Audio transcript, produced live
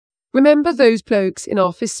Remember those blokes in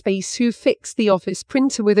Office Space who fixed the office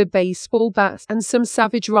printer with a baseball bat and some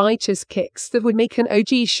savage righteous kicks that would make an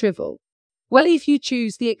OG shrivel? Well, if you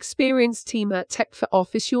choose the experienced team at Tech for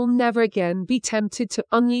Office, you'll never again be tempted to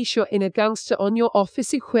unleash your inner gangster on your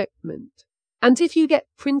office equipment. And if you get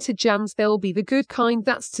printer jams, they'll be the good kind.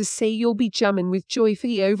 That's to say, you'll be jamming with joy for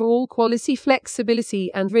the overall quality, flexibility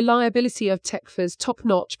and reliability of Techfa's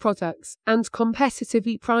top-notch products and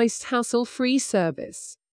competitively priced hassle-free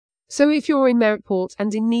service. So if you're in Maryport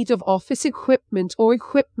and in need of office equipment or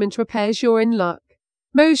equipment repairs, you're in luck.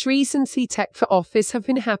 Most recently, Tech for Office have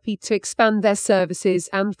been happy to expand their services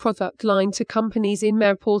and product line to companies in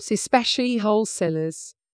Maryport, especially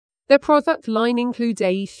wholesalers. Their product line includes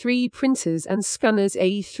A3 printers and scanners,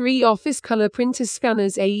 A3 office color printers,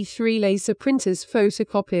 scanners, A3 laser printers,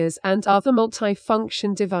 photocopiers, and other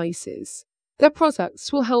multi-function devices. Their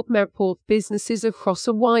products will help Maryport businesses across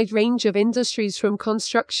a wide range of industries, from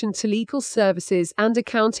construction to legal services and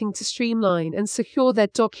accounting, to streamline and secure their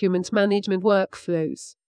document management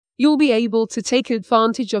workflows. You'll be able to take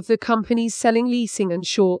advantage of the company's selling, leasing, and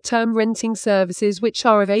short-term renting services, which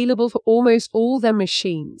are available for almost all their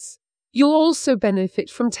machines. You'll also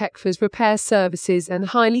benefit from Techfa's repair services and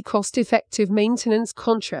highly cost-effective maintenance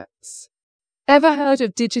contracts. Ever heard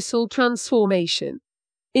of digital transformation?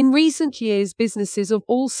 In recent years, businesses of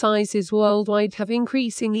all sizes worldwide have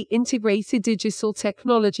increasingly integrated digital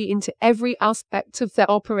technology into every aspect of their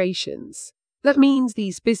operations. That means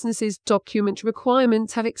these businesses' document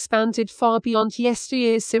requirements have expanded far beyond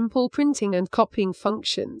yesteryear's simple printing and copying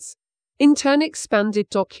functions. In turn, expanded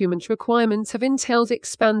document requirements have entailed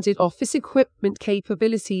expanded office equipment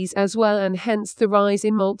capabilities as well, and hence the rise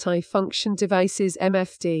in multi-function devices,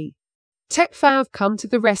 MFD. Techfa have come to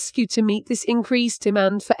the rescue to meet this increased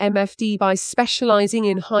demand for MFD by specializing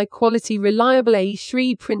in high-quality, reliable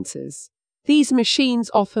A3 printers. These machines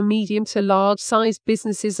offer medium to large-sized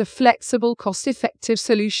businesses a flexible, cost-effective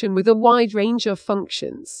solution with a wide range of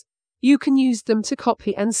functions. You can use them to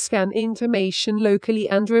copy and scan information locally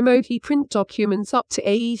and remotely, print documents up to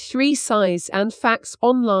A3 size, and fax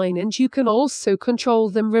online, and you can also control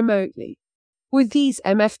them remotely. With these,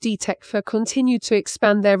 MFD Techfa continue to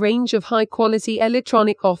expand their range of high-quality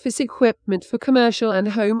electronic office equipment for commercial and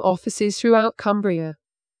home offices throughout Cumbria.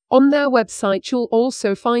 On their website, you'll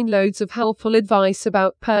also find loads of helpful advice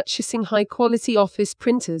about purchasing high-quality office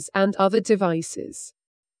printers and other devices.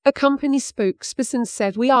 A company spokesperson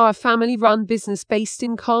said, "We are a family-run business based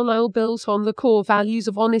in Carlisle, built on the core values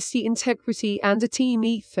of honesty, integrity, and a team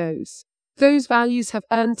ethos. Those values have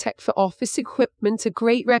earned Tech for Office equipment a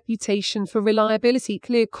great reputation for reliability,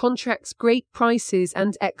 clear contracts, great prices,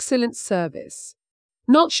 and excellent service."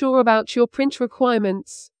 Not sure about your print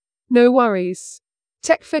requirements? No worries.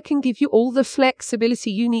 Techfa can give you all the flexibility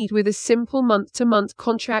you need with a simple month-to-month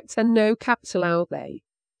contract and no capital outlay.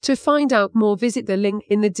 To find out more, visit the link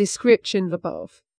in the description above.